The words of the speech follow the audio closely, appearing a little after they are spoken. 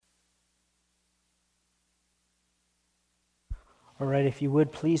All right, if you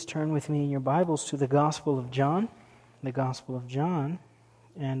would, please turn with me in your Bibles to the Gospel of John. The Gospel of John,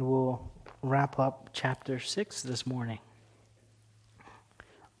 and we'll wrap up chapter 6 this morning.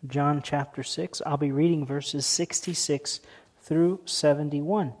 John chapter 6, I'll be reading verses 66 through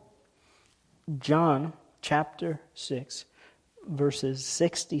 71. John chapter 6, verses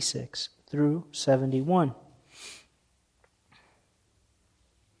 66 through 71.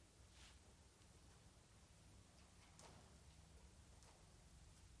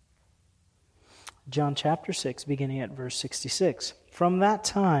 John chapter 6, beginning at verse 66. From that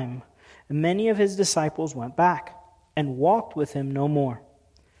time, many of his disciples went back and walked with him no more.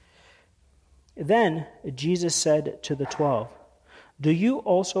 Then Jesus said to the 12, "Do you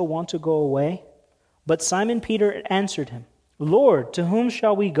also want to go away?" But Simon Peter answered him, "Lord, to whom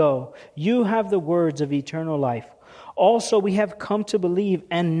shall we go? You have the words of eternal life. Also we have come to believe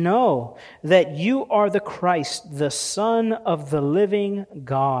and know that you are the Christ, the Son of the living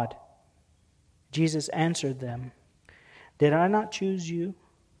God." Jesus answered them, "Did I not choose you,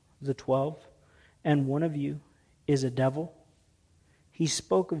 the 12, and one of you is a devil?" He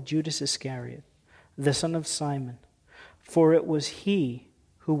spoke of Judas Iscariot, the son of Simon, for it was he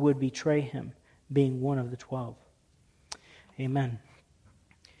who would betray him, being one of the 12. Amen.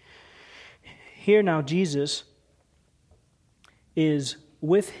 Here now Jesus is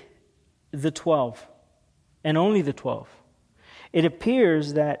with the 12, and only the 12. It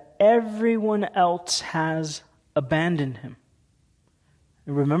appears that everyone else has abandoned him.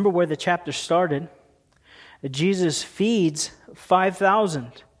 Remember where the chapter started. Jesus feeds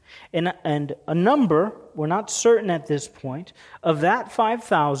 5,000. And a number, we're not certain at this point, of that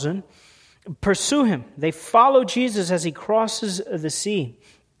 5,000 pursue him. They follow Jesus as he crosses the sea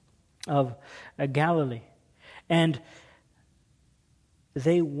of Galilee. And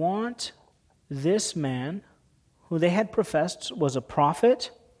they want this man, who they had professed was a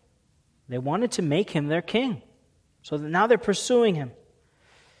prophet, they wanted to make him their king. So that now they're pursuing him.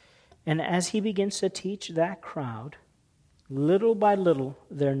 And as he begins to teach that crowd, little by little,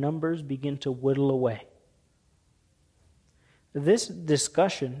 their numbers begin to whittle away. This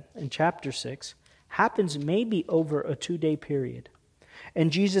discussion in chapter 6 happens maybe over a 2-day period.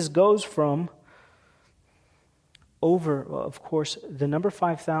 And Jesus goes from of course, the number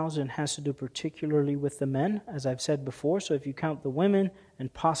 5,000 has to do particularly with the men, as I've said before. So if you count the women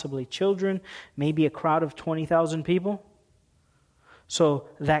and possibly children, maybe a crowd of 20,000 people. So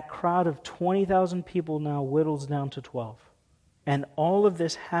that crowd of 20,000 people now whittles down to 12. And all of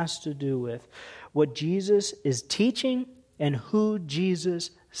this has to do with what Jesus is teaching and who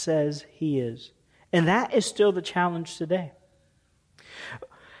Jesus says he is. And that is still the challenge today.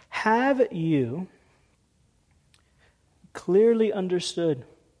 Have you clearly understood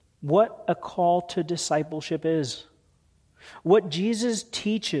what a call to discipleship is? What Jesus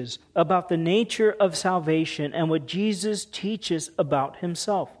teaches about the nature of salvation and what Jesus teaches about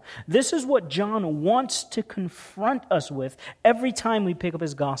himself. This is what John wants to confront us with every time we pick up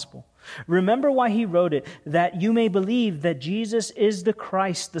his gospel. Remember why he wrote it, that you may believe that Jesus is the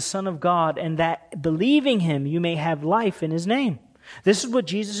Christ, the Son of God, and that believing him you may have life in his name. This is what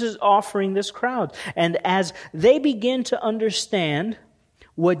Jesus is offering this crowd. And as they begin to understand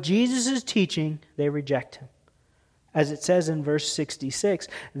what Jesus is teaching, they reject him. As it says in verse 66,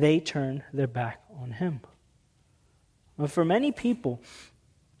 they turn their back on him. Well, for many people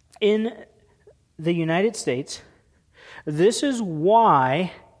in the United States, this is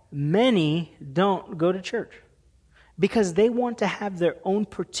why many don't go to church. Because they want to have their own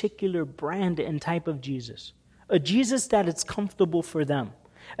particular brand and type of Jesus. A Jesus that is comfortable for them.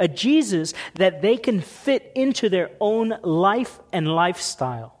 A Jesus that they can fit into their own life and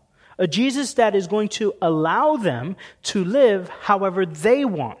lifestyle. A Jesus that is going to allow them to live however they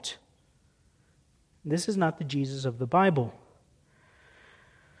want. This is not the Jesus of the Bible.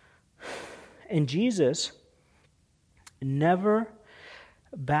 And Jesus never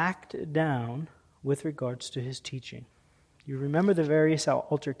backed down with regards to his teaching. You remember the various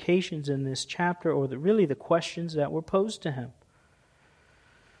altercations in this chapter, or really the questions that were posed to him.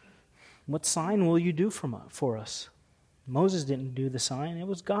 What sign will you do for us? Moses didn't do the sign. It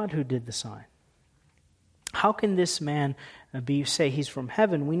was God who did the sign. How can this man say he's from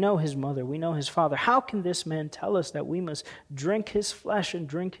heaven? We know his mother. We know his father. How can this man tell us that we must drink his flesh and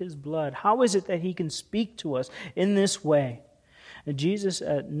drink his blood? How is it that he can speak to us in this way? And Jesus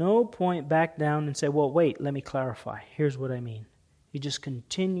at no point backed down and said, well, wait, let me clarify. Here's what I mean. He just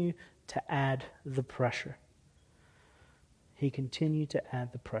continued to add the pressure. He continued to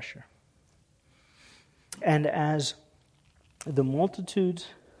add the pressure. And as the multitudes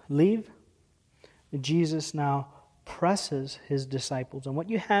leave, Jesus now presses his disciples. And what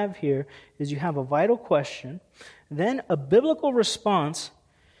you have here is you have a vital question, then a biblical response,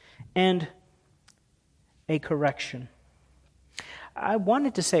 and a correction. I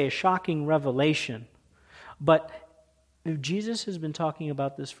wanted to say a shocking revelation, but Jesus has been talking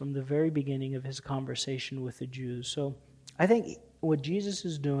about this from the very beginning of his conversation with the Jews. So I think what Jesus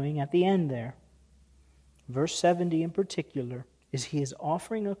is doing at the end there, verse 70 in particular, is he is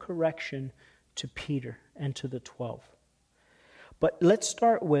offering a correction to Peter and to the 12. But let's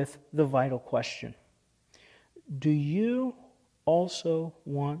start with the vital question. Do you also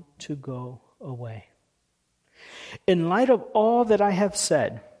want to go away? In light of all that I have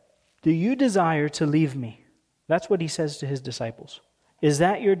said, do you desire to leave me? That's what he says to his disciples. Is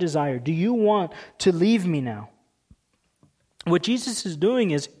that your desire? Do you want to leave me now? What Jesus is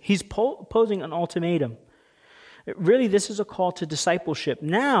doing is he's posing an ultimatum. Really, this is a call to discipleship.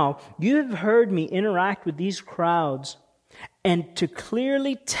 Now, you have heard me interact with these crowds and to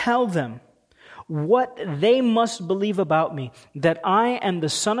clearly tell them what they must believe about me, that I am the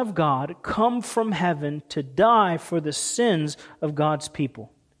Son of God, come from heaven to die for the sins of God's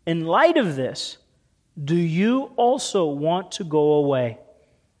people. In light of this, do you also want to go away?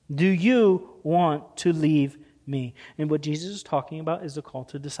 Do you want to leave me? And what Jesus is talking about is the call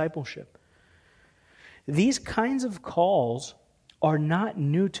to discipleship. These kinds of calls are not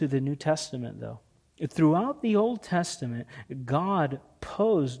new to the New Testament, though. Throughout the Old Testament, God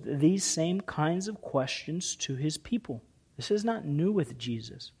posed these same kinds of questions to his people. This is not new with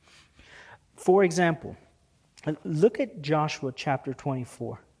Jesus. For example, look at Joshua chapter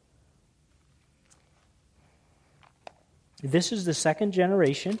 24. This is the second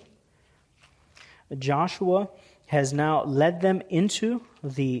generation. Joshua has now led them into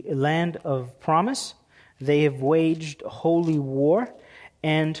the land of promise. They have waged holy war.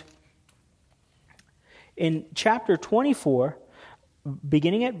 And in chapter 24,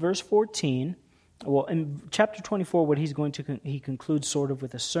 beginning at verse 14, well, in chapter 24, what he concludes sort of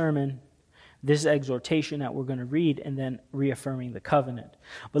with a sermon, this exhortation that we're going to read, and then reaffirming the covenant.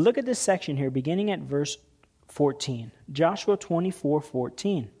 But look at this section here, beginning at verse 14. Joshua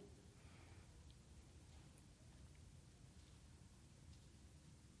 24:14.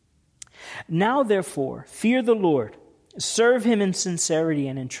 Now, therefore, fear the Lord, serve him in sincerity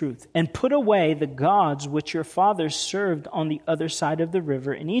and in truth, and put away the gods which your fathers served on the other side of the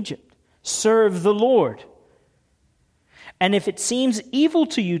river in Egypt. Serve the Lord. And if it seems evil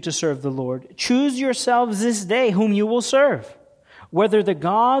to you to serve the Lord, choose yourselves this day whom you will serve, whether the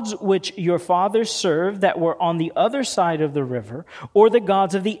gods which your fathers served that were on the other side of the river, or the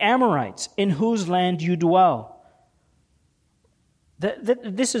gods of the Amorites, in whose land you dwell.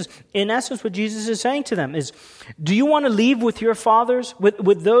 This is, in essence, what Jesus is saying to them is, do you want to leave with your fathers,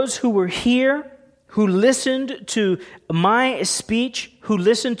 with those who were here, who listened to my speech, who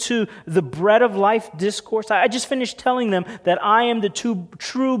listened to the bread of life discourse? I just finished telling them that I am the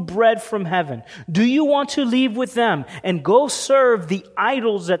true bread from heaven. Do you want to leave with them and go serve the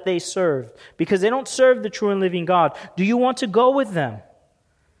idols that they serve? Because they don't serve the true and living God. Do you want to go with them?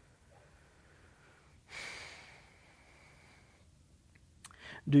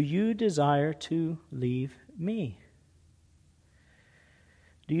 Do you desire to leave me?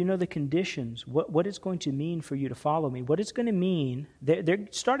 Do you know the conditions? What it's going to mean for you to follow me? What it's going to mean? They're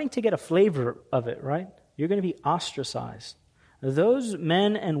starting to get a flavor of it, right? You're going to be ostracized. Those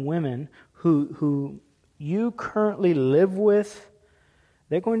men and women who you currently live with,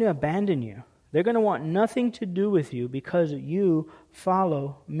 they're going to abandon you. They're going to want nothing to do with you because you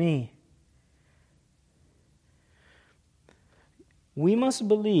follow me. We must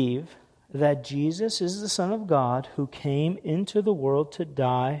believe that Jesus is the Son of God who came into the world to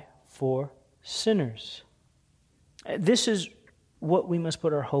die for sinners. This is what we must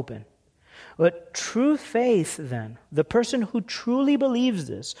put our hope in. But true faith, then, the person who truly believes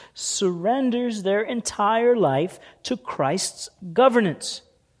this, surrenders their entire life to Christ's governance.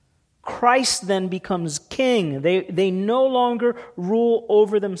 Christ then becomes king. They no longer rule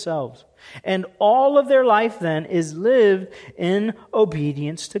over themselves. And all of their life then is lived in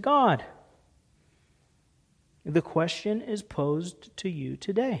obedience to God. The question is posed to you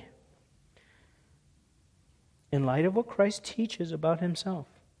today. In light of what Christ teaches about himself,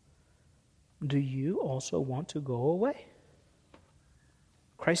 do you also want to go away?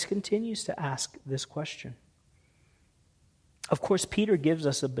 Christ continues to ask this question. Of course, Peter gives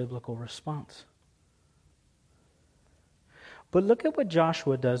us a biblical response. But look at what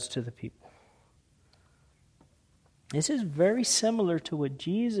Joshua does to the people. This is very similar to what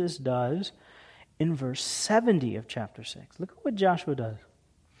Jesus does in verse 70 of chapter 6. Look at what Joshua does.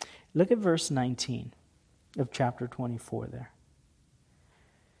 Look at verse 19. of chapter 24 there.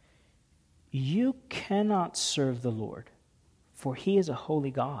 You cannot serve the Lord, for he is a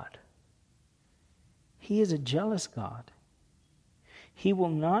holy God. He is a jealous God. He will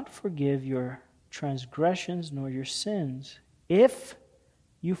not forgive your transgressions nor your sins if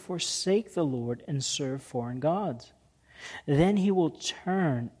you forsake the Lord and serve foreign gods. Then he will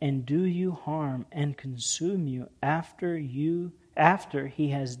turn and do you harm and consume you after he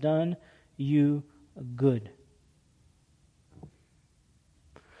has done you good.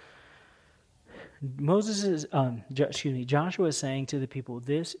 Joshua is saying to the people,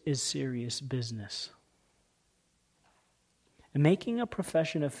 this is serious business. Making a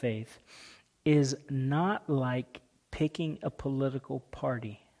profession of faith is not like picking a political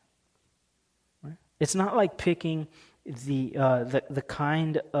party. Right? It's not like picking the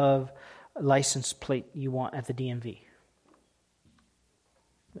kind of license plate you want at the DMV.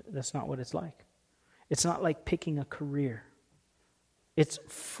 That's not what it's like. It's not like picking a career. It's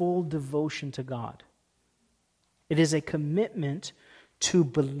full devotion to God. It is a commitment to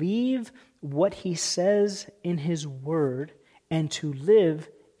believe what he says in his word and to live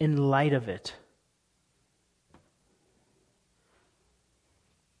in light of it.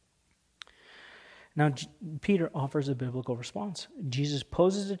 Now, Peter offers a biblical response. Jesus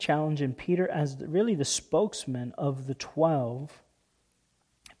poses a challenge, and Peter, as really the spokesman of the 12,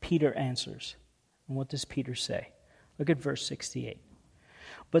 Peter answers. And what does Peter say? Look at verse 68.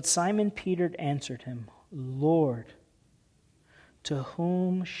 But Simon Peter answered him, Lord, to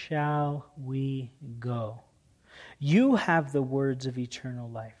whom shall we go? You have the words of eternal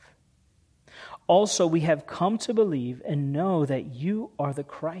life. Also, we have come to believe and know that you are the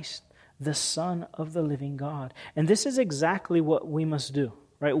Christ, the Son of the living God. And this is exactly what we must do,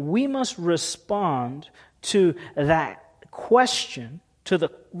 right? We must respond to that question, to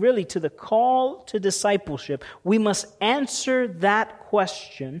the call to discipleship. We must answer that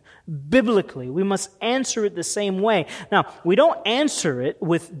question biblically. We must answer it the same way. Now, we don't answer it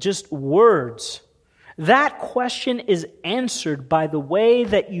with just words. That question is answered by the way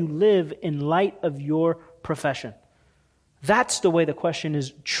that you live in light of your profession. That's the way the question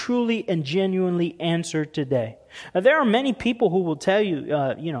is truly and genuinely answered today. Now, there are many people who will tell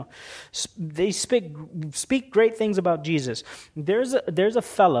you, they speak great things about Jesus. There's a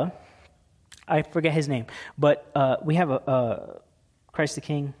fella, I forget his name, but we have a Christ the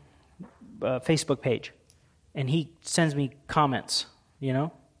King Facebook page, and he sends me comments,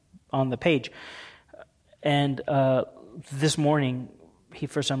 on the page. And this morning,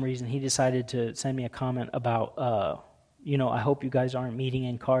 for some reason, he decided to send me a comment about, I hope you guys aren't meeting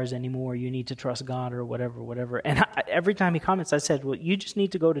in cars anymore. You need to trust God or whatever. And every time he comments, I said, well, you just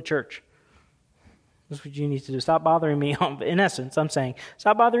need to go to church. That's what you need to do. Stop bothering me. In essence, I'm saying,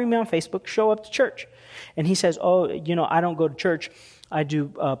 stop bothering me on Facebook. Show up to church. And he says, I don't go to church. I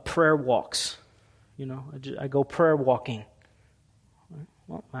do prayer walks. I go prayer walking.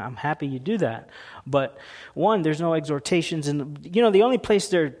 Well, I'm happy you do that. But one, there's no exhortations. And, the only place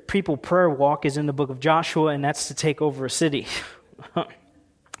there people prayer walk is in the book of Joshua, and that's to take over a city.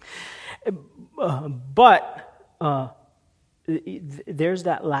 But there's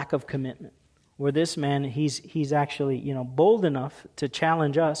that lack of commitment where this man, he's actually, bold enough to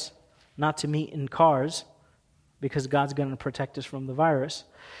challenge us not to meet in cars because God's going to protect us from the virus.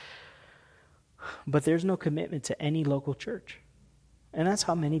 But there's no commitment to any local church. And that's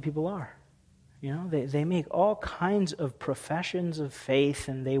how many people are. They make all kinds of professions of faith,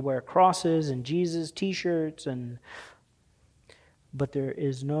 and they wear crosses and Jesus t-shirts, but there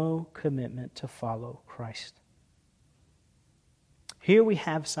is no commitment to follow Christ. Here we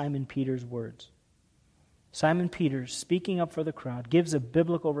have Simon Peter's words. Simon Peter, speaking up for the crowd, gives a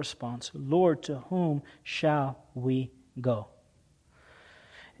biblical response. Lord, to whom shall we go?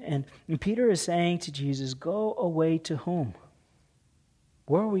 And Peter is saying to Jesus, go away to whom?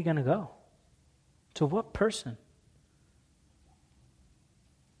 Where are we going to go? To what person?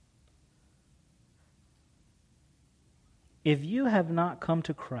 If you have not come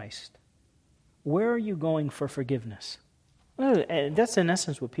to Christ, where are you going for forgiveness? Well, that's in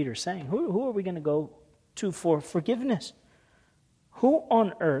essence what Peter's saying. Who are we going to go to for forgiveness? Who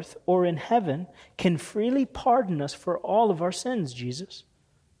on earth or in heaven can freely pardon us for all of our sins, Jesus?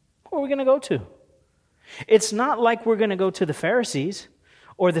 Who are we going to go to? It's not like we're going to go to the Pharisees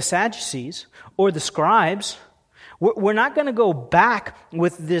or the Sadducees, or the scribes. We're not going to go back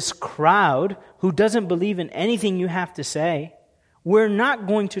with this crowd who doesn't believe in anything you have to say. We're not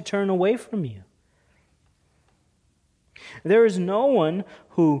going to turn away from you. There is no one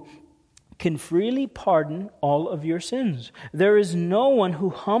who can freely pardon all of your sins. There is no one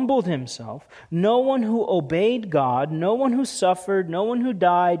who humbled himself, no one who obeyed God, no one who suffered, no one who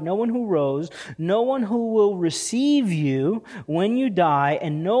died, no one who rose, no one who will receive you when you die,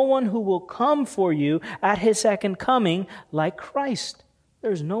 and no one who will come for you at his second coming like Christ.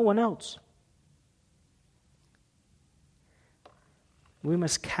 There's no one else. We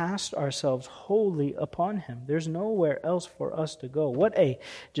must cast ourselves wholly upon him. There's nowhere else for us to go.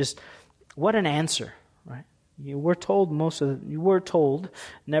 What an answer, right? You were told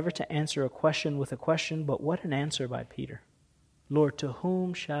never to answer a question with a question, but what an answer by Peter. Lord, to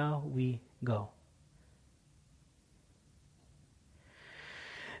whom shall we go?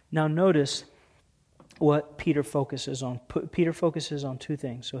 Now notice what Peter focuses on. Peter focuses on two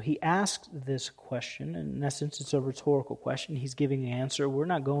things. So he asks this question, and in essence it's a rhetorical question. He's giving the answer. We're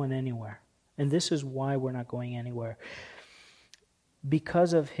not going anywhere. And this is why we're not going anywhere.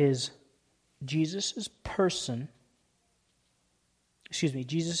 Because of Jesus'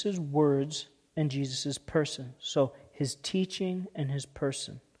 words and Jesus' person. So his teaching and his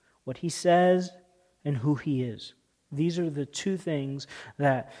person. What he says and who he is. These are the two things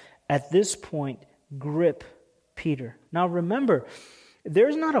that at this point grip Peter. Now remember,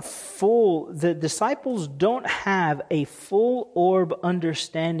 the disciples don't have a full orb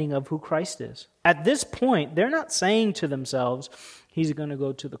understanding of who Christ is. At this point, they're not saying to themselves, he's going to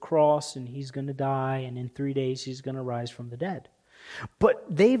go to the cross and he's going to die and in 3 days he's going to rise from the dead. But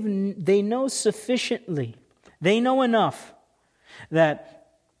they know sufficiently, they know enough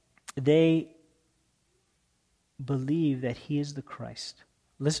that they believe that he is the Christ.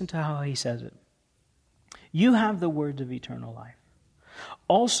 Listen to how he says it. You have the words of eternal life.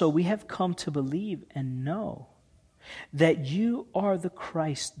 Also, we have come to believe and know that you are the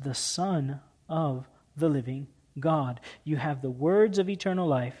Christ, the Son of the living God. You have the words of eternal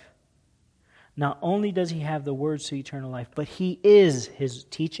life. Not only does he have the words to eternal life, but he is his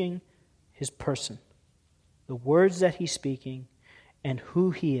teaching, his person. The words that he's speaking and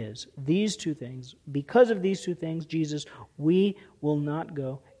who he is. These two things, because of these two things, Jesus, we will not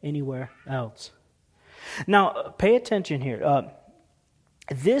go anywhere else. Now, pay attention here.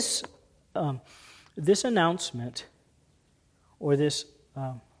 This announcement, or this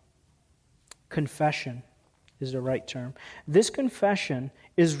confession is the right term. This confession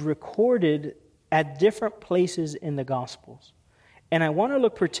is recorded at different places in the Gospels. And I want to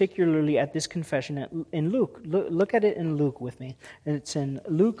look particularly at this confession in Luke. Look at it in Luke with me. And it's in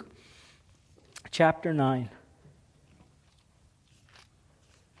Luke chapter 9.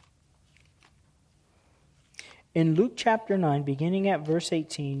 In Luke chapter 9, beginning at verse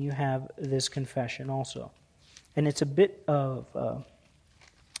 18, you have this confession also. And it's a bit of,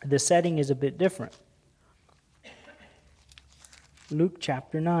 the setting is a bit different. Luke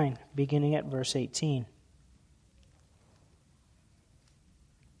chapter 9, beginning at verse 18.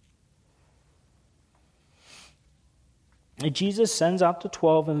 Jesus sends out the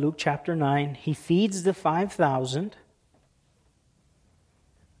 12 in Luke chapter 9. He feeds the 5,000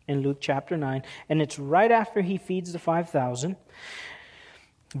 in Luke chapter 9. And it's right after he feeds the 5,000,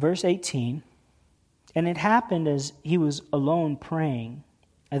 verse 18. And it happened as he was alone praying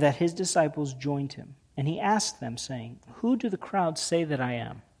that his disciples joined him. And he asked them, saying, "Who do the crowds say that I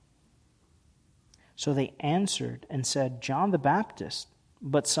am?" So they answered and said, "John the Baptist,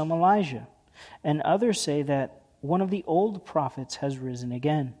 but some Elijah. And others say that one of the old prophets has risen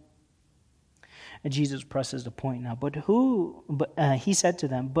again." And Jesus presses the point now. He said to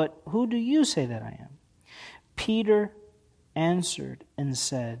them, "But who do you say that I am?" Peter answered and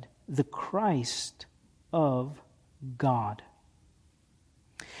said, "The Christ of God."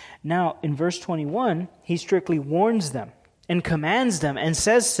 Now, in verse 21, he strictly warns them and commands them and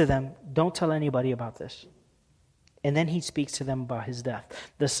says to them, don't tell anybody about this. And then he speaks to them about his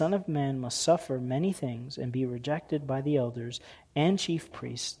death. The Son of Man must suffer many things and be rejected by the elders and chief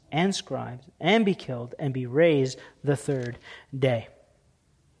priests and scribes and be killed and be raised the third day.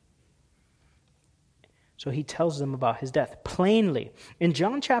 So he tells them about his death plainly. In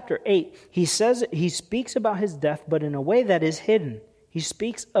John chapter 8, he speaks about his death, but in a way that is hidden. He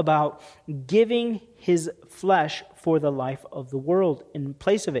speaks about giving his flesh for the life of the world in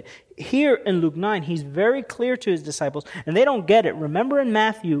place of it. Here in Luke 9, he's very clear to his disciples, and they don't get it. Remember in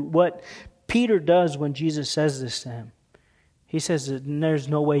Matthew what Peter does when Jesus says this to him. He says, "There's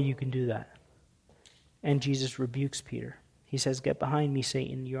no way you can do that." And Jesus rebukes Peter. He says, "Get behind me,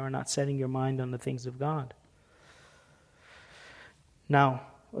 Satan. You are not setting your mind on the things of God." Now,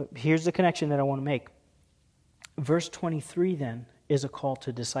 here's the connection that I want to make. Verse 23 then is a call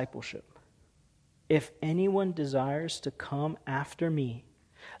to discipleship. If anyone desires to come after me,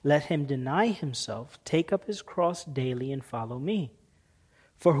 let him deny himself, take up his cross daily, and follow me.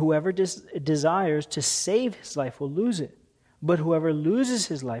 For whoever desires to save his life will lose it, but whoever loses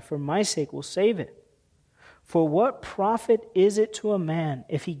his life for my sake will save it. For what profit is it to a man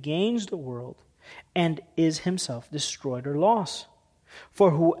if he gains the world and is himself destroyed or lost?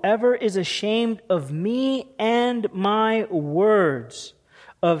 For whoever is ashamed of me and my words,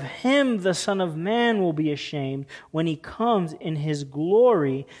 of him the Son of Man will be ashamed when he comes in his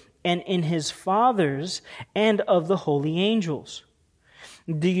glory and in his Father's and of the holy angels.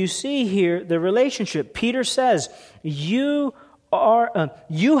 Do you see here the relationship? Peter says, you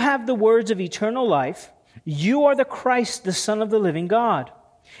have the words of eternal life. You are the Christ, the Son of the living God.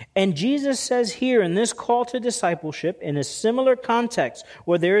 And Jesus says here in this call to discipleship, in a similar context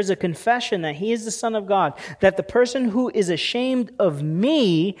where there is a confession that he is the Son of God, that the person who is ashamed of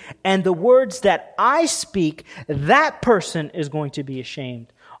me and the words that I speak, that person is going to be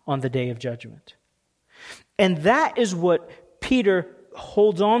ashamed on the day of judgment. And that is what Peter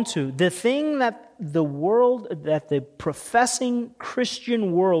holds on to. The thing that the professing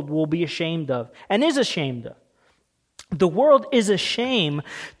Christian world will be ashamed of and is ashamed of. The world is ashamed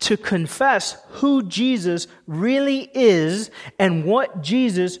to confess who Jesus really is and what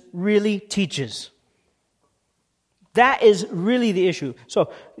Jesus really teaches. That is really the issue.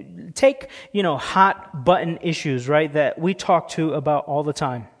 So take, hot button issues, right, that we talk to about all the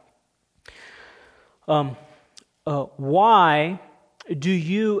time. Why do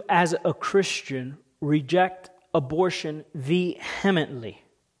you as a Christian reject abortion vehemently?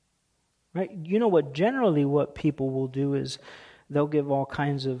 Right? Generally what people will do is they'll give all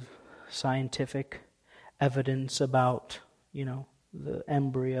kinds of scientific evidence about, the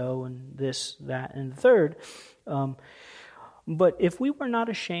embryo and this, that, and the third. But if we were not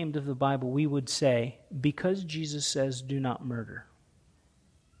ashamed of the Bible, we would say, because Jesus says, do not murder.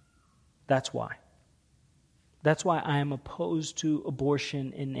 That's why. That's why I am opposed to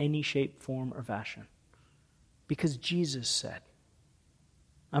abortion in any shape, form, or fashion. Because Jesus said.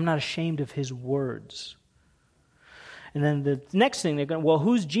 I'm not ashamed of his words. And then the next thing they're going, well,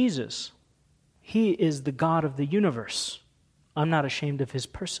 who's Jesus? He is the God of the universe. I'm not ashamed of his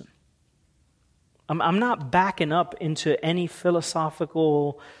person. I'm not backing up into any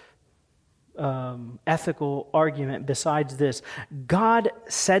philosophical, ethical argument besides this. God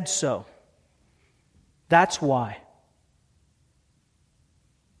said so. That's why.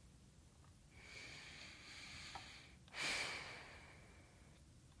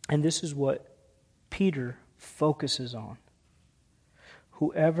 And this is what Peter focuses on.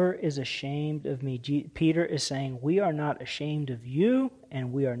 Whoever is ashamed of me, Peter is saying, we are not ashamed of you,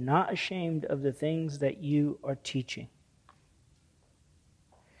 and we are not ashamed of the things that you are teaching.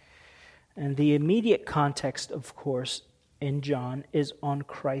 And the immediate context, of course, in John is on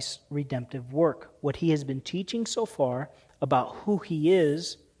Christ's redemptive work. What he has been teaching so far about who he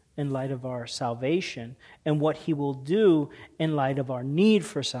is in light of our salvation, and what he will do in light of our need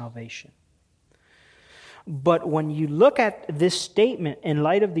for salvation. But when you look at this statement in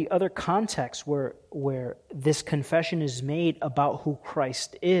light of the other context where this confession is made about who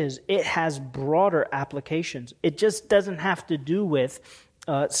Christ is, it has broader applications. It just doesn't have to do with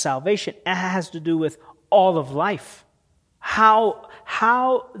salvation. It has to do with all of life.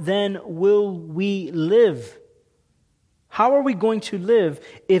 How then will we live? How are we going to live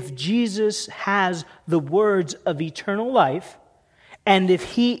if Jesus has the words of eternal life and if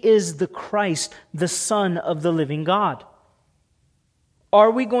he is the Christ, the Son of the living God? Are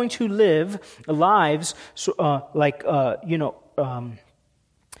we going to live lives are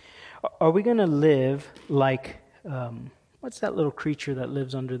we going to live like, what's that little creature that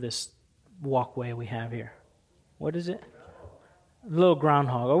lives under this walkway we have here? What is it? A little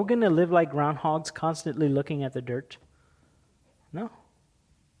groundhog. Are we going to live like groundhogs, constantly looking at the dirt? No.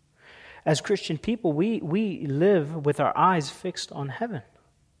 As Christian people, we live with our eyes fixed on heaven.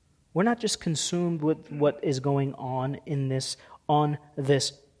 We're not just consumed with what is going on on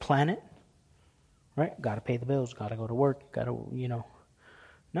this planet. Right? Got to pay the bills, got to go to work,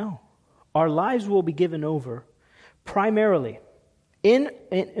 No. Our lives will be given over primarily in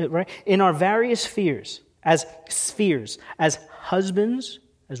our various spheres, as husbands,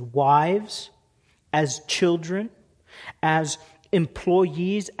 as wives, as children, as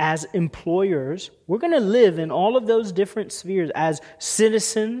employees, as employers. We're going to live in all of those different spheres as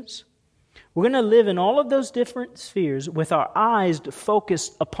citizens. We're going to live in all of those different spheres with our eyes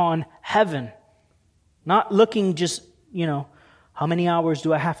focused upon heaven. Not looking just, how many hours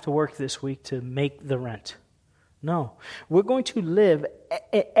do I have to work this week to make the rent? No. We're going to live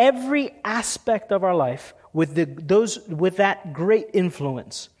every aspect of our life. with that great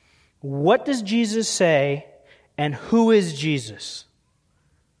influence. What does Jesus say, and who is Jesus?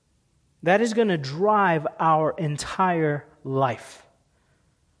 That is going to drive our entire life.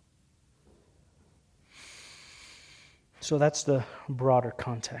 So that's the broader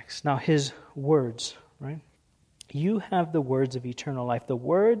context. Now, his words, right? You have the words of eternal life. The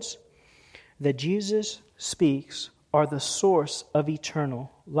words that Jesus speaks are the source of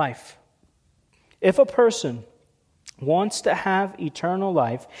eternal life. If a person wants to have eternal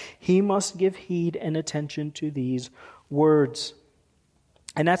life, he must give heed and attention to these words.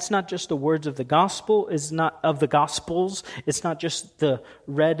 And that's not just the words of the gospel, it's not of the gospels, it's not just the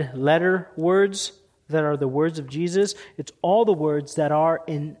red letter words that are the words of Jesus, it's all the words that are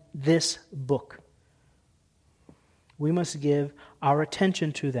in this book. We must give our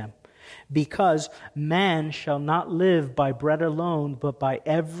attention to them, because man shall not live by bread alone, but by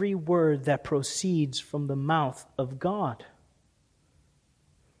every word that proceeds from the mouth of God.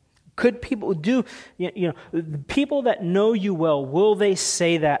 Could people people that know you well, will they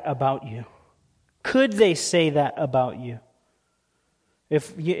say that about you? Could they say that about you?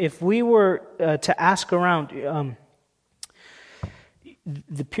 If we were to ask around,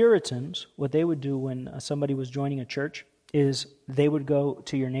 the Puritans, what they would do when somebody was joining a church is they would go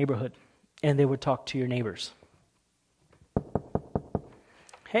to your neighborhood and they would talk to your neighbors.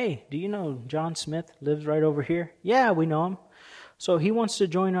 Hey, do you know John Smith lives right over here? Yeah, we know him. So he wants to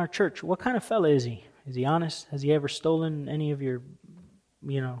join our church. What kind of fella is he? Is he honest? Has he ever stolen any of your,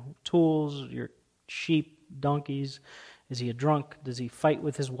 tools, your sheep, donkeys? Is he a drunk? Does he fight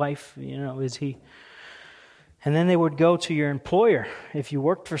with his wife? Is he... And then they would go to your employer if you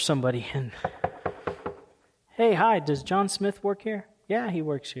worked for somebody and, hey, hi, does John Smith work here? Yeah, he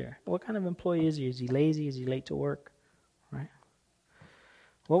works here. What kind of employee is he? Is he lazy? Is he late to work? Right?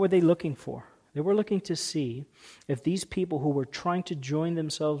 What were they looking for? They were looking to see if these people who were trying to join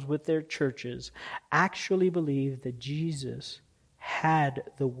themselves with their churches actually believed that Jesus had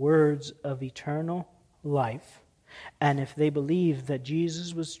the words of eternal life, and if they believed that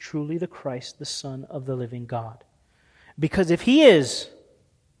Jesus was truly the Christ, the Son of the living God. Because if he is,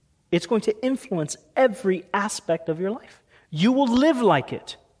 it's going to influence every aspect of your life. You will live like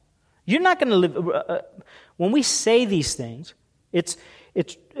it. You're not going to live... when we say these things,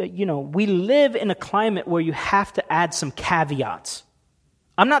 we live in a climate where you have to add some caveats.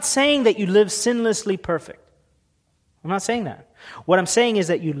 I'm not saying that you live sinlessly perfect. I'm not saying that. What I'm saying is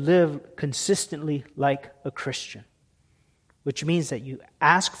that you live consistently like a Christian, which means that you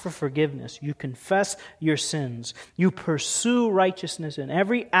ask for forgiveness, you confess your sins, you pursue righteousness in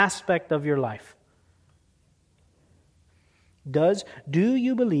every aspect of your life. Do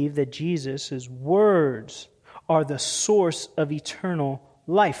you believe that Jesus' words are the source of eternal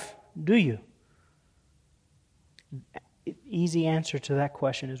life? Do you? Easy answer to that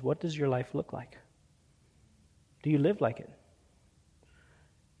question is, what does your life look like? Do you live like it?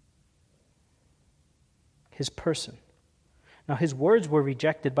 His person. Now, his words were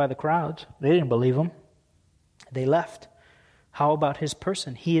rejected by the crowds. They didn't believe him. They left. How about his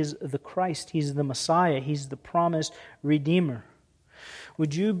person? He is the Christ. He's the Messiah. He's the promised Redeemer.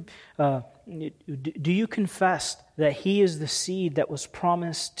 Do you confess that he is the seed that was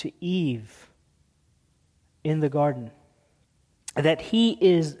promised to Eve in the garden? That he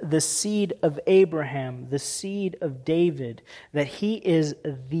is the seed of Abraham, the seed of David, that he is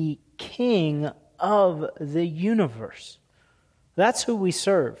the king of the universe. That's who we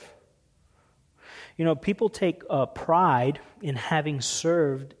serve. People take pride in having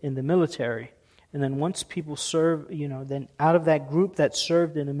served in the military. And then once people serve, then out of that group that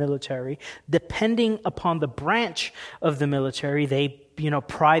served in the military, depending upon the branch of the military, they,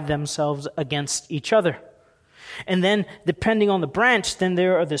 pride themselves against each other. And then, depending on the branch, then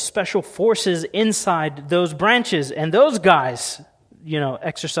there are the special forces inside those branches. And those guys,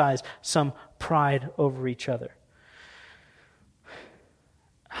 exercise some pride over each other.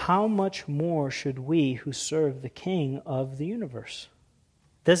 How much more should we who serve the King of the universe?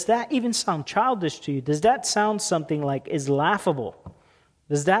 Does that even sound childish to you? Does that sound something like is laughable?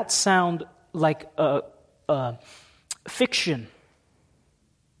 Does that sound like fiction?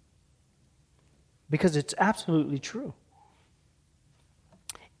 Because it's absolutely true.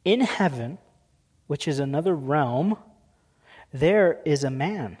 In heaven, which is another realm, there is a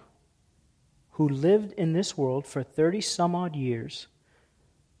man who lived in this world for 30 some odd years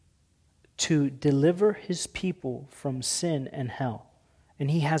to deliver his people from sin and hell. And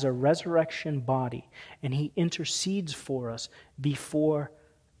he has a resurrection body, and he intercedes for us before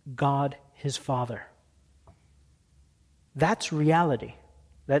God his Father. That's reality.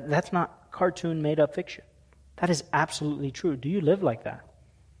 That's not cartoon made up fiction. That is absolutely true. Do you live like that?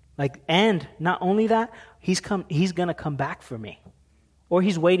 And not only that, he's going to come back for me. Or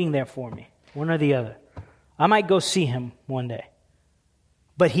he's waiting there for me. One or the other. I might go see him one day.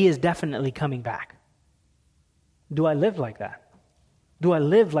 But he is definitely coming back. Do I live like that? Do I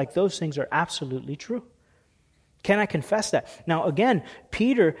live like those things are absolutely true? Can I confess that? Now again,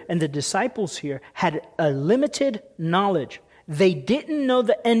 Peter and the disciples here had a limited knowledge. They didn't know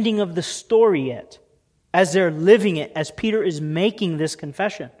the ending of the story yet as they're living it, as Peter is making this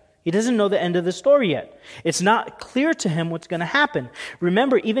confession. He doesn't know the end of the story yet. It's not clear to him what's going to happen.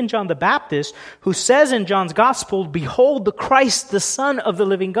 Remember, even John the Baptist, who says in John's gospel, "Behold the Christ, the Son of the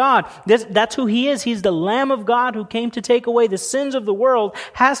living God." That's who he is. He's the Lamb of God who came to take away the sins of the world,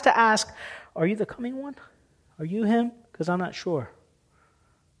 has to ask, are you the coming one? Are you him? Because I'm not sure.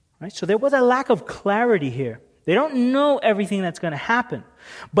 Right? So there was a lack of clarity here. They don't know everything that's going to happen.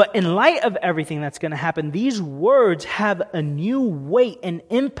 But in light of everything that's going to happen, these words have a new weight and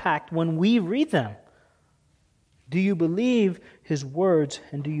impact when we read them. Do you believe his words,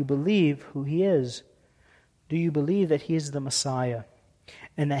 and do you believe who he is? Do you believe that he is the Messiah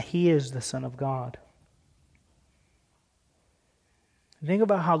and that he is the Son of God? Think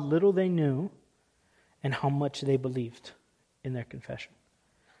about how little they knew and how much they believed in their confession.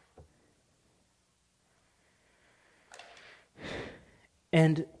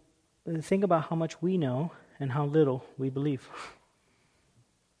 And think about how much we know and how little we believe.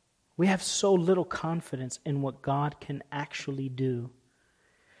 We have so little confidence in what God can actually do.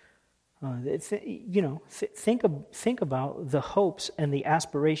 Think about the hopes and the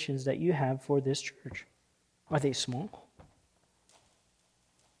aspirations that you have for this church. Are they small?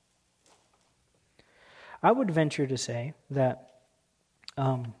 I would venture to say that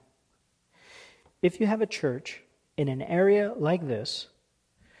if you have a church in an area like this,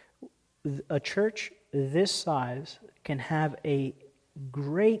 a church this size can have a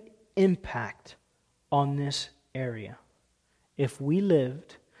great impact on this area if we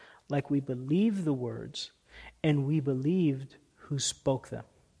lived like we believed the words and we believed who spoke them.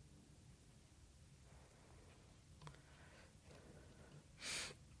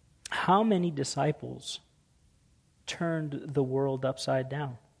 How many disciples turned the world upside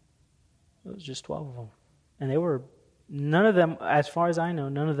down? It was just 12 of them. And none of them, as far as I know,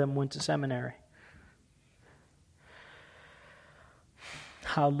 none of them went to seminary.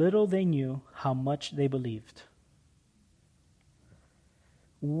 How little they knew, how much they believed.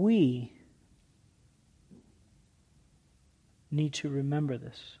 We need to remember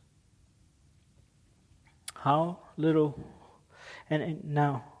this. How little, and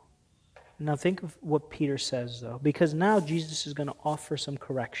now think of what Peter says, though, because now Jesus is going to offer some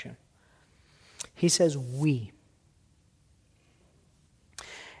correction. He says, we.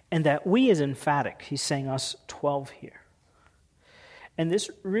 And that we is emphatic. He's saying us 12 here. And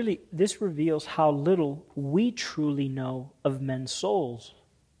this reveals how little we truly know of men's souls.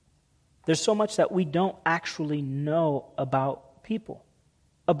 There's so much that we don't actually know about people,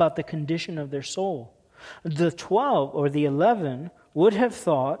 about the condition of their soul. The 12 or the 11 would have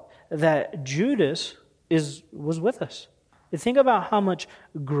thought that Judas was with us. Think about how much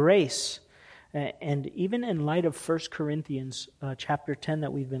grace, and even in light of 1 Corinthians chapter 10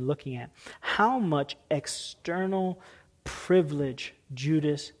 that we've been looking at, how much external privilege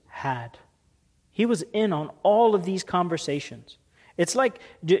Judas had. He was in on all of these conversations. It's like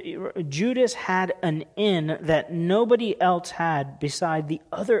Judas had an in that nobody else had beside the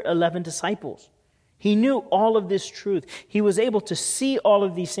other 11 disciples. He knew all of this truth. He was able to see all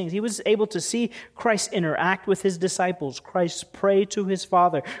of these things. He was able to see Christ interact with his disciples, Christ pray to his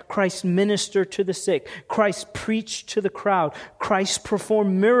Father, Christ minister to the sick, Christ preach to the crowd, Christ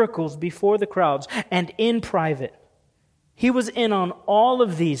perform miracles before the crowds and in private. He was in on all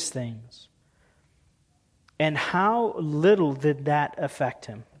of these things. And how little did that affect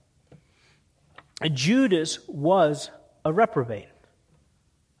him? Judas was a reprobate.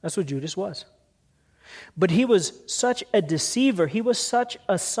 That's what Judas was. But he was such a deceiver, he was such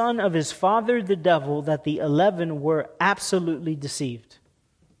a son of his father, the devil, that the 11 were absolutely deceived.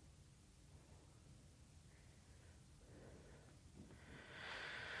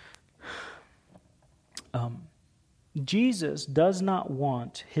 Jesus does not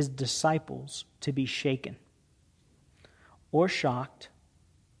want his disciples to be shaken or shocked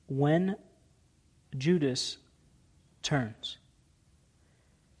when Judas turns.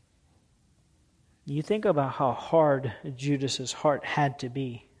 You think about how hard Judas's heart had to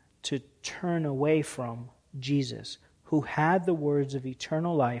be to turn away from Jesus, who had the words of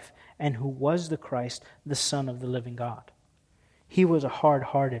eternal life and who was the Christ, the Son of the living God. He was a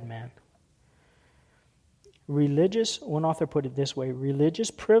hard-hearted man. One author put it this way: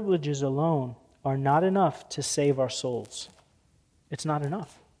 religious privileges alone are not enough to save our souls. It's not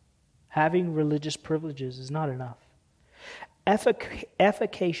enough. Having religious privileges is not enough.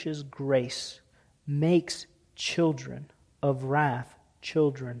 Efficacious grace makes children of wrath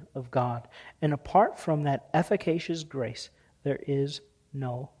children of God. And apart from that efficacious grace, there is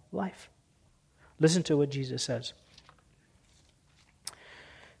no life. Listen to what Jesus says.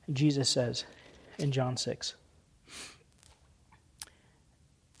 Jesus says in John 6,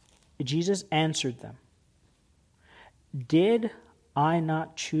 Jesus answered them, "Did I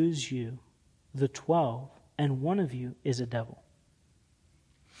not choose you, the 12, and one of you is a devil?"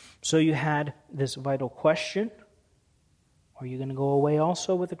 So you had this vital question: are you going to go away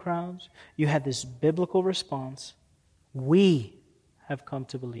also with the crowds? You had this biblical response: we have come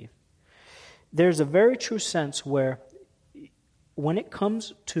to believe. There's a very true sense where when it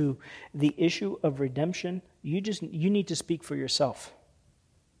comes to the issue of redemption, you need to speak for yourself.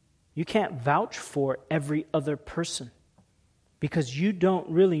 You can't vouch for every other person because you don't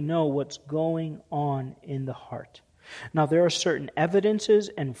really know what's going on in the heart. Now, there are certain evidences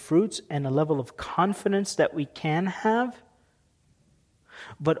and fruits and a level of confidence that we can have,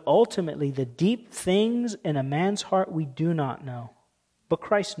 but ultimately the deep things in a man's heart we do not know. But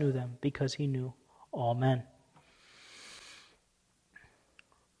Christ knew them because he knew all men.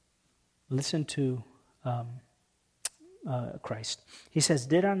 Listen to Christ. He says,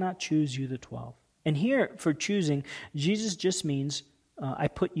 "Did I not choose you, the 12?" And here, for choosing, Jesus just means, I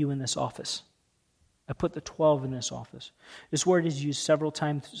put you in this office. I put the 12 in this office. This word is used several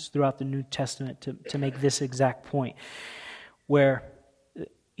times throughout the New Testament to make this exact point, where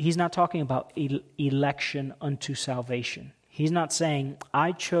he's not talking about election unto salvation. He's not saying,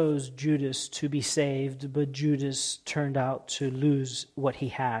 I chose Judas to be saved, but Judas turned out to lose what he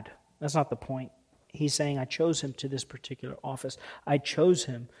had. That's not the point. He's saying, I chose him to this particular office. I chose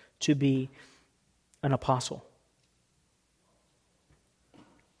him to be an apostle.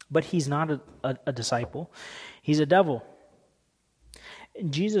 But he's not a disciple. He's a devil.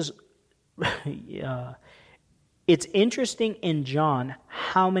 Jesus, it's interesting in John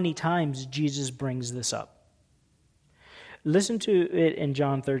how many times Jesus brings this up. Listen to it in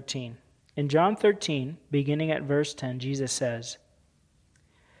John 13. In John 13, beginning at verse 10, Jesus says,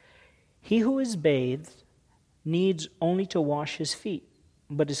 "He who is bathed needs only to wash his feet,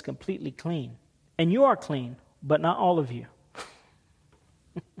 but is completely clean. And you are clean, but not all of you."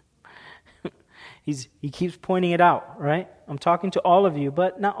 He keeps pointing it out, right? I'm talking to all of you,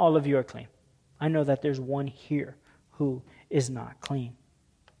 but not all of you are clean. I know that there's one here who is not clean.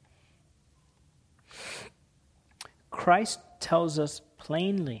 Christ tells us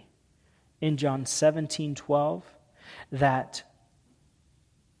plainly in John 17:12 that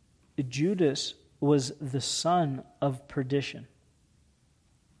Judas was the son of perdition.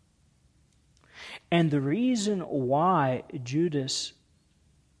 And the reason why Judas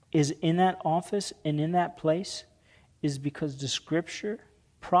is in that office and in that place is because the Scripture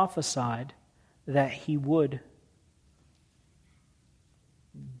prophesied that he would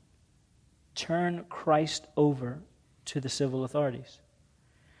turn Christ over to the civil authorities.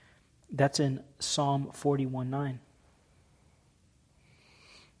 That's in Psalm 41:9.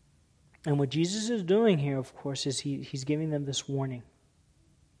 And what Jesus is doing here, of course, is he's giving them this warning.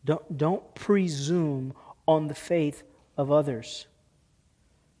 Don't presume on the faith of others.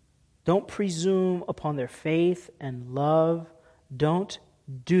 Don't presume upon their faith and love. Don't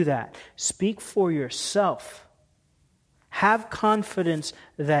do that. Speak for yourself. Have confidence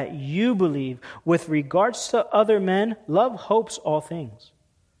that you believe. With regards to other men, love hopes all things.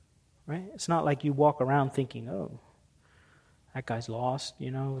 Right? It's not like you walk around thinking, oh, that guy's lost,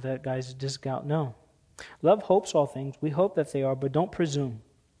 that guy's discount. No. Love hopes all things. We hope that they are, but don't presume.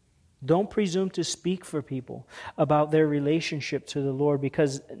 Don't presume to speak for people about their relationship to the Lord,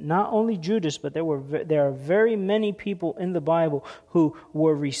 because not only Judas, but there are very many people in the Bible who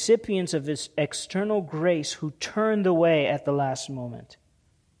were recipients of this external grace who turned away at the last moment.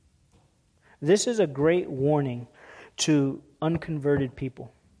 This is a great warning to unconverted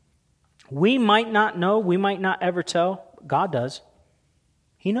people. We might not know, we might not ever tell. God does.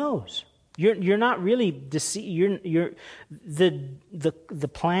 He knows. You're not really deceived. The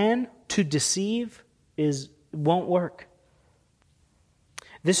plan to deceive won't work.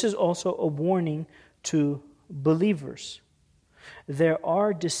 This is also a warning to believers. There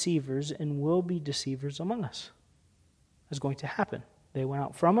are deceivers and will be deceivers among us. It's going to happen. They went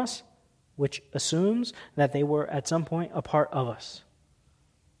out from us, which assumes that they were at some point a part of us.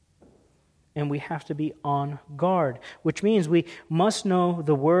 And we have to be on guard, which means we must know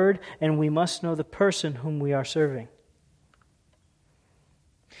the word and we must know the person whom we are serving.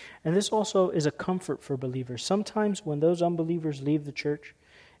 And this also is a comfort for believers. Sometimes when those unbelievers leave the church,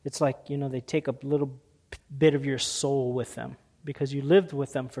 it's like, they take a little bit of your soul with them because you lived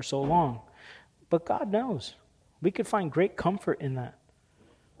with them for so long. But God knows. We could find great comfort in that.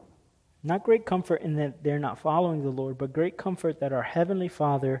 Not great comfort in that they're not following the Lord, but great comfort that our Heavenly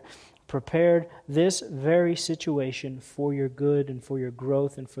Father prepared this very situation for your good and for your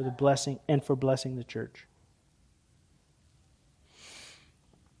growth and for the blessing and for blessing the church.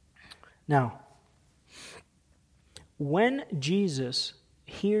 Now, when Jesus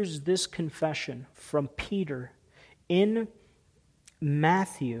hears this confession from Peter in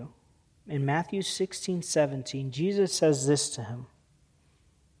Matthew 16:17, Jesus says this to him.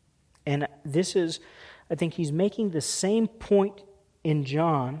 And this is, I think he's making the same point in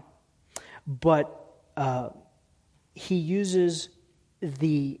John, but he uses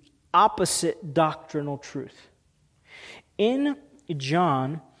the opposite doctrinal truth. In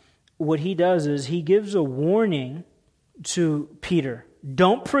John, what he does is he gives a warning to Peter.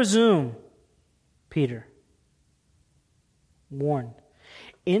 Don't presume, Peter. Warn.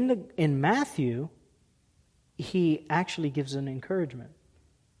 In Matthew, he actually gives an encouragement.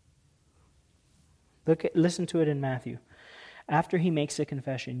 Listen to it in Matthew. After he makes the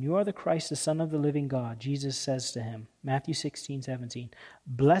confession, "You are the Christ, the Son of the living God," Jesus says to him, Matthew 16:17,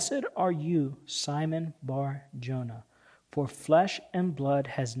 "Blessed are you, Simon Bar-Jonah, for flesh and blood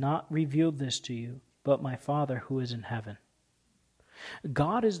has not revealed this to you, but my Father who is in heaven."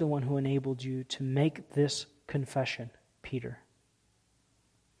 God is the one who enabled you to make this confession, Peter.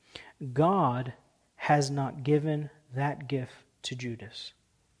 God has not given that gift to Judas.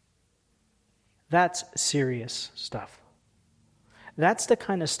 That's serious stuff. That's the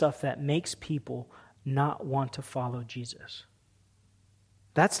kind of stuff that makes people not want to follow Jesus.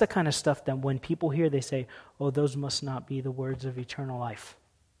 That's the kind of stuff that when people hear, they say, "Oh, those must not be the words of eternal life."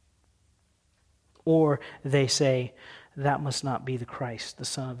 Or they say, "That must not be the Christ, the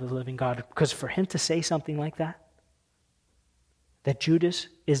Son of the living God." Because for him to say something like that Judas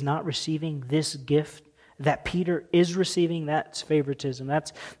is not receiving this gift, that Peter is receiving, that's favoritism.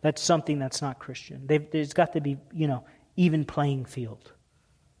 That's something that's not Christian. There's got to be, even playing field.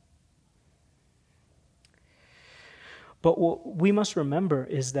 But what we must remember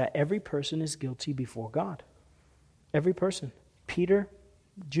is that every person is guilty before God. Every person. Peter,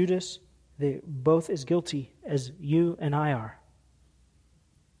 Judas, they both as guilty as you and I are.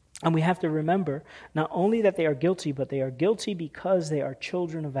 And we have to remember not only that they are guilty, but they are guilty because they are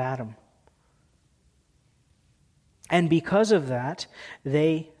children of Adam. And because of that,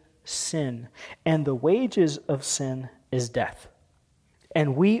 they sin. And the wages of sin is death.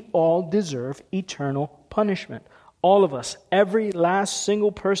 And we all deserve eternal punishment. All of us, every last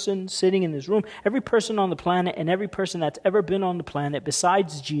single person sitting in this room, every person on the planet, and every person that's ever been on the planet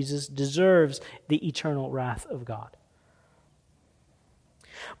besides Jesus deserves the eternal wrath of God.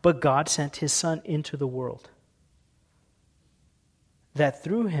 But God sent his Son into the world, that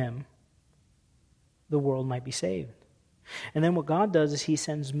through him the world might be saved. And then what God does is he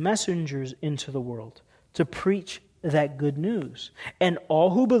sends messengers into the world to preach that good news. And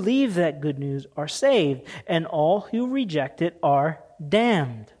all who believe that good news are saved, and all who reject it are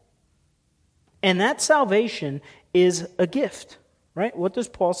damned. And that salvation is a gift, right? What does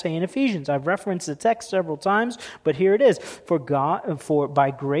Paul say in Ephesians? I've referenced the text several times, but here it is. For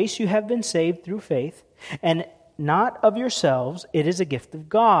by grace you have been saved through faith, and not of yourselves, it is a gift of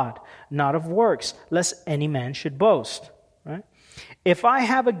God, not of works, lest any man should boast, right? If I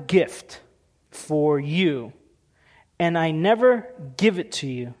have a gift for you, and I never give it to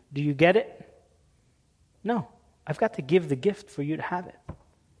you, do you get it? No. I've got to give the gift for you to have it.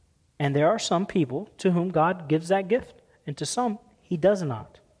 And there are some people to whom God gives that gift, and to some he does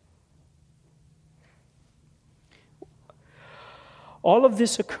not. All of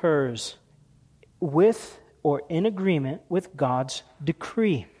this occurs with or in agreement with God's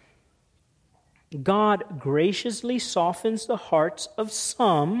decree. God graciously softens the hearts of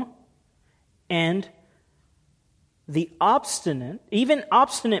some, and the obstinate, even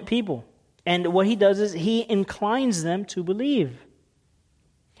obstinate people. And what he does is he inclines them to believe.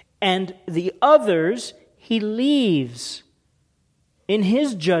 And the others he leaves in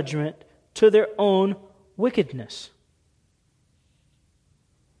his judgment to their own wickedness.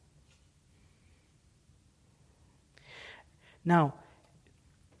 Now,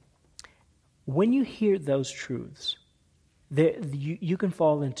 when you hear those truths, you can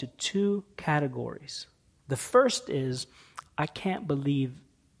fall into two categories. The first is, I can't believe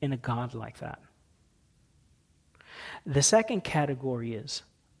in a God like that. The second category is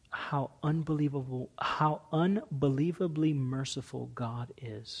how unbelievably merciful God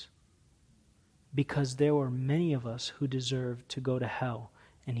is. Because there were many of us who deserved to go to hell,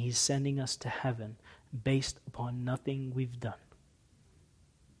 and he's sending us to heaven based upon nothing we've done.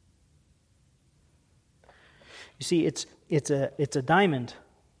 You see, it's a diamond.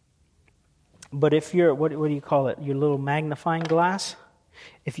 But if you're, what do you call it? Your little magnifying glass?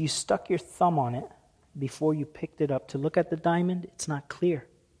 If you stuck your thumb on it before you picked it up to look at the diamond, it's not clear.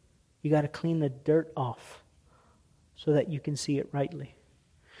 You got to clean the dirt off so that you can see it rightly.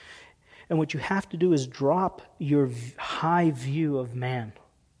 And what you have to do is drop your high view of man.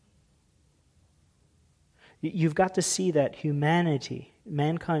 You've got to see that humanity,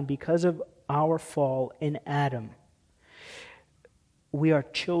 mankind, because of our fall in Adam, we are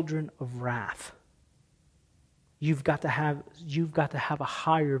children of wrath. You've got to have a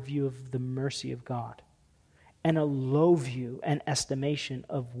higher view of the mercy of God and a low view and estimation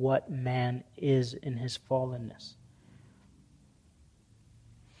of what man is in his fallenness.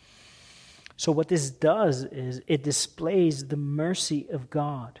 So what this does is it displays the mercy of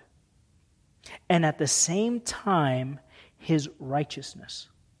God and at the same time his righteousness.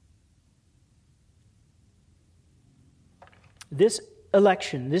 This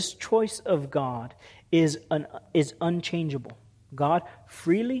election, this choice of God is unchangeable. God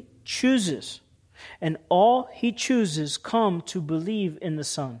freely chooses, and all he chooses come to believe in the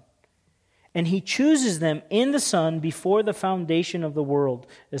Son. And he chooses them in the Son before the foundation of the world,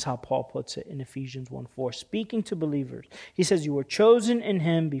 is how Paul puts it in Ephesians 1:4, speaking to believers. He says, you were chosen in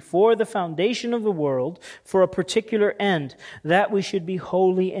him before the foundation of the world for a particular end, that we should be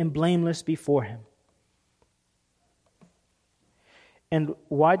holy and blameless before him. And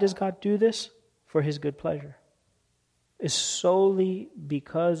why does God do this? For his good pleasure. It's solely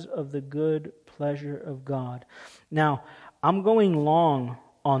because of the good pleasure of God. Now, I'm going long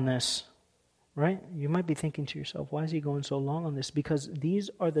on this, right? You might be thinking to yourself, why is he going so long on this? Because these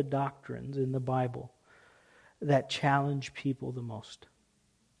are the doctrines in the Bible that challenge people the most.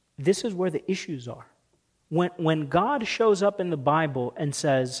 This is where the issues are. When God shows up in the Bible and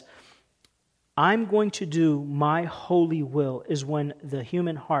says, I'm going to do my holy will, is when the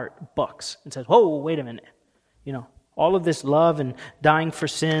human heart bucks and says, whoa, wait a minute. You know, all of this love and dying for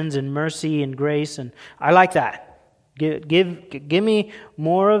sins and mercy and grace, and I like that. Give me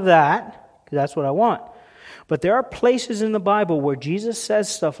more of that, because that's what I want. But there are places in the Bible where Jesus says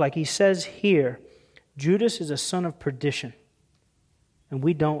stuff like he says here, Judas is a son of perdition, and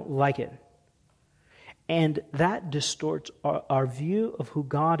we don't like it. And that distorts our view of who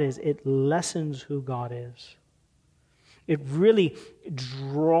God is. It lessens who God is. It really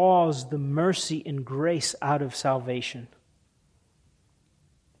draws the mercy and grace out of salvation.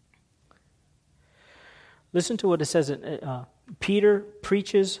 Listen to what it says. Peter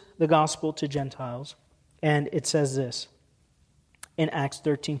preaches the gospel to Gentiles, and it says this in Acts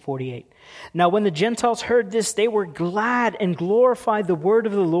 13:48. Now when the Gentiles heard this, they were glad and glorified the word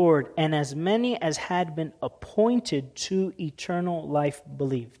of the Lord, and as many as had been appointed to eternal life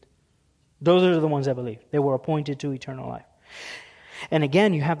believed. Those are the ones that believed. They were appointed to eternal life. And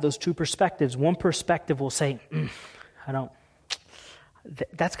again, you have those two perspectives. One perspective will say,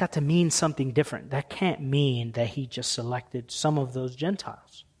 that's got to mean something different. That can't mean that he just selected some of those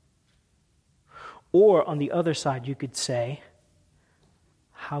Gentiles. Or on the other side, you could say,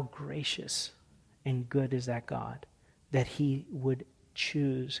 how gracious and good is that God that he would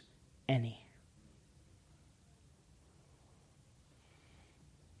choose any.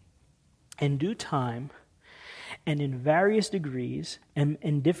 In due time, and in various degrees, and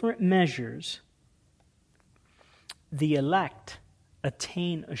in different measures, the elect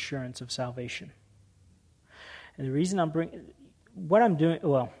attain assurance of salvation. And the reason why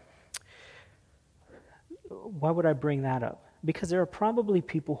would I bring that up? Because there are probably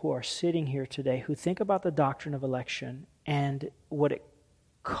people who are sitting here today who think about the doctrine of election, and what it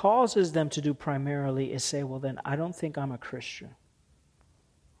causes them to do primarily is say, well, then I don't think I'm a Christian.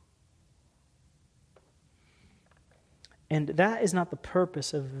 And that is not the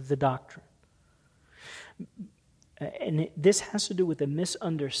purpose of the doctrine. And this has to do with a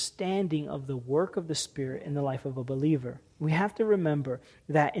misunderstanding of the work of the Spirit in the life of a believer. We have to remember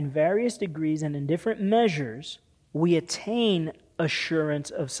that in various degrees and in different measures, we attain assurance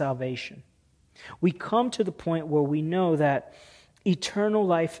of salvation. We come to the point where we know that eternal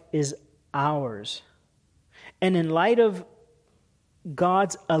life is ours. And in light of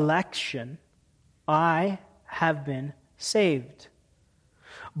God's election, I have been saved.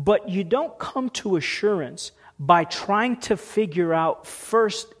 But you don't come to assurance by trying to figure out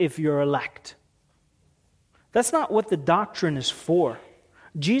first if you're elect. That's not what the doctrine is for.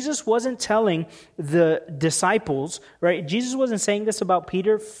 Jesus wasn't telling the disciples, right? Jesus wasn't saying this about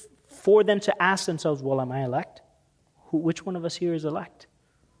Peter for them to ask themselves, well, am I elect? Which one of us here is elect?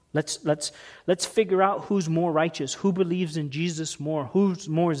 Let's figure out who's more righteous, who believes in Jesus more, who's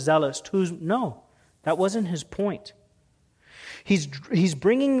more zealous, No, that wasn't his point. He's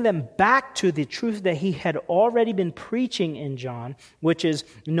bringing them back to the truth that he had already been preaching in John, which is,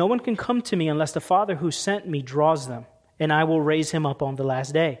 no one can come to me unless the Father who sent me draws them, and I will raise him up on the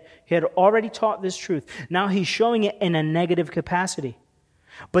last day. He had already taught this truth. Now he's showing it in a negative capacity.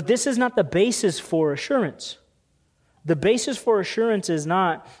 But this is not the basis for assurance. The basis for assurance is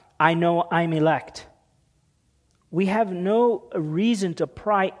not, I know I'm elect. We have no reason to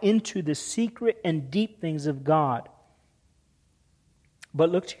pry into the secret and deep things of God. But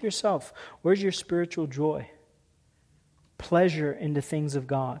look to yourself. Where's your spiritual joy? Pleasure in the things of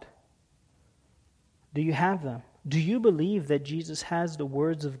God. Do you have them? Do you believe that Jesus has the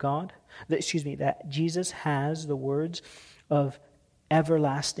words of God? That Jesus has the words of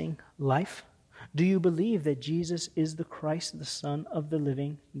everlasting life? Do you believe that Jesus is the Christ, the Son of the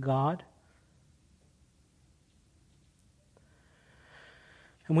living God?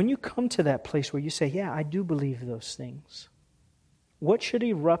 And when you come to that place where you say, yeah, I do believe those things, what should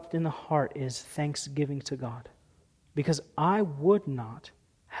erupt in the heart is thanksgiving to God. Because I would not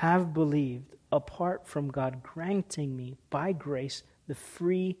have believed apart from God granting me by grace the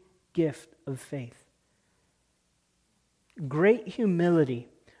free gift of faith. Great humility,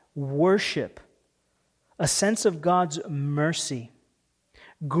 worship, a sense of God's mercy,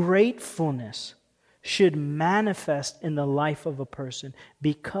 gratefulness should manifest in the life of a person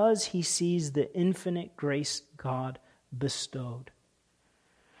because he sees the infinite grace God bestowed.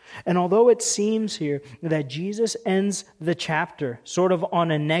 And although it seems here that Jesus ends the chapter sort of on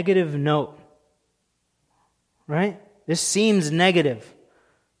a negative note, right? This seems negative.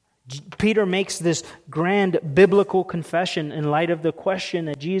 Peter makes this grand biblical confession in light of the question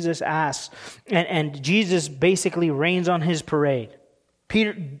that Jesus asks, and Jesus basically rains on his parade.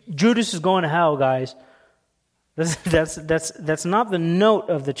 Judas is going to hell, guys. That's not the note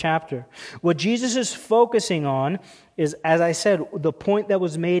of the chapter. What Jesus is focusing on is, as I said, the point that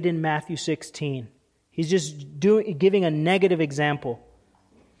was made in Matthew 16. He's just giving a negative example.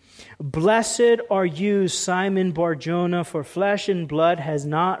 Blessed are you, Simon Bar-Jonah, for flesh and blood has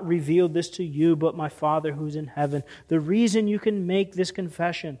not revealed this to you, but my Father who's in heaven. The reason you can make this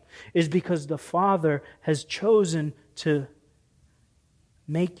confession is because the Father has chosen to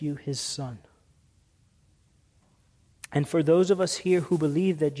make you his son. And for those of us here who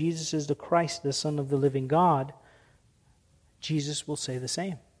believe that Jesus is the Christ, the Son of the living God, Jesus will say the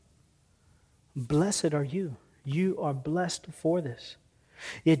same. Blessed are you. You are blessed for this.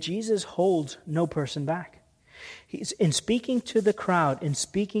 Yet Jesus holds no person back. He's in speaking to the crowd, in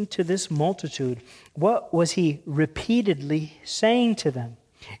speaking to this multitude, what was he repeatedly saying to them?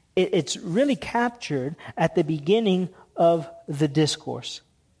 It's really captured at the beginning of the discourse.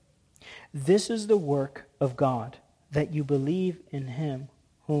 This is the work of God, that you believe in him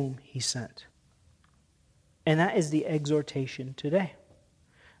whom he sent. And that is the exhortation today.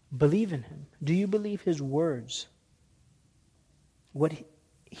 Believe in him. Do you believe his words? What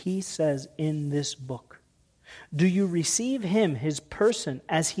he says in this book? Do you receive him, his person,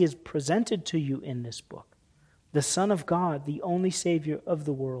 as he is presented to you in this book? The Son of God, the only Savior of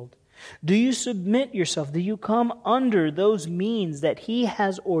the world. Do you submit yourself? Do you come under those means that he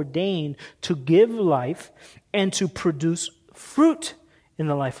has ordained to give life and to produce fruit in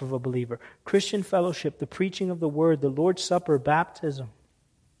the life of a believer? Christian fellowship, the preaching of the word, the Lord's Supper, baptism.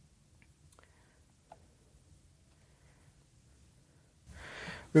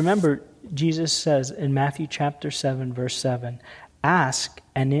 Remember, Jesus says in Matthew chapter 7, verse 7, ask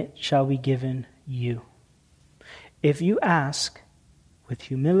and it shall be given you. If you ask with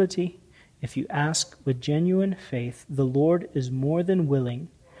humility, if you ask with genuine faith, the Lord is more than willing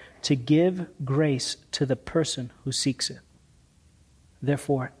to give grace to the person who seeks it.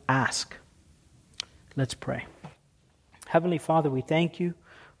 Therefore, ask. Let's pray. Heavenly Father, we thank you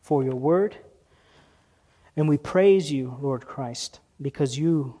for your word, and we praise you, Lord Christ, because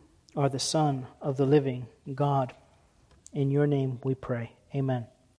you are the Son of the living God. In your name we pray. Amen.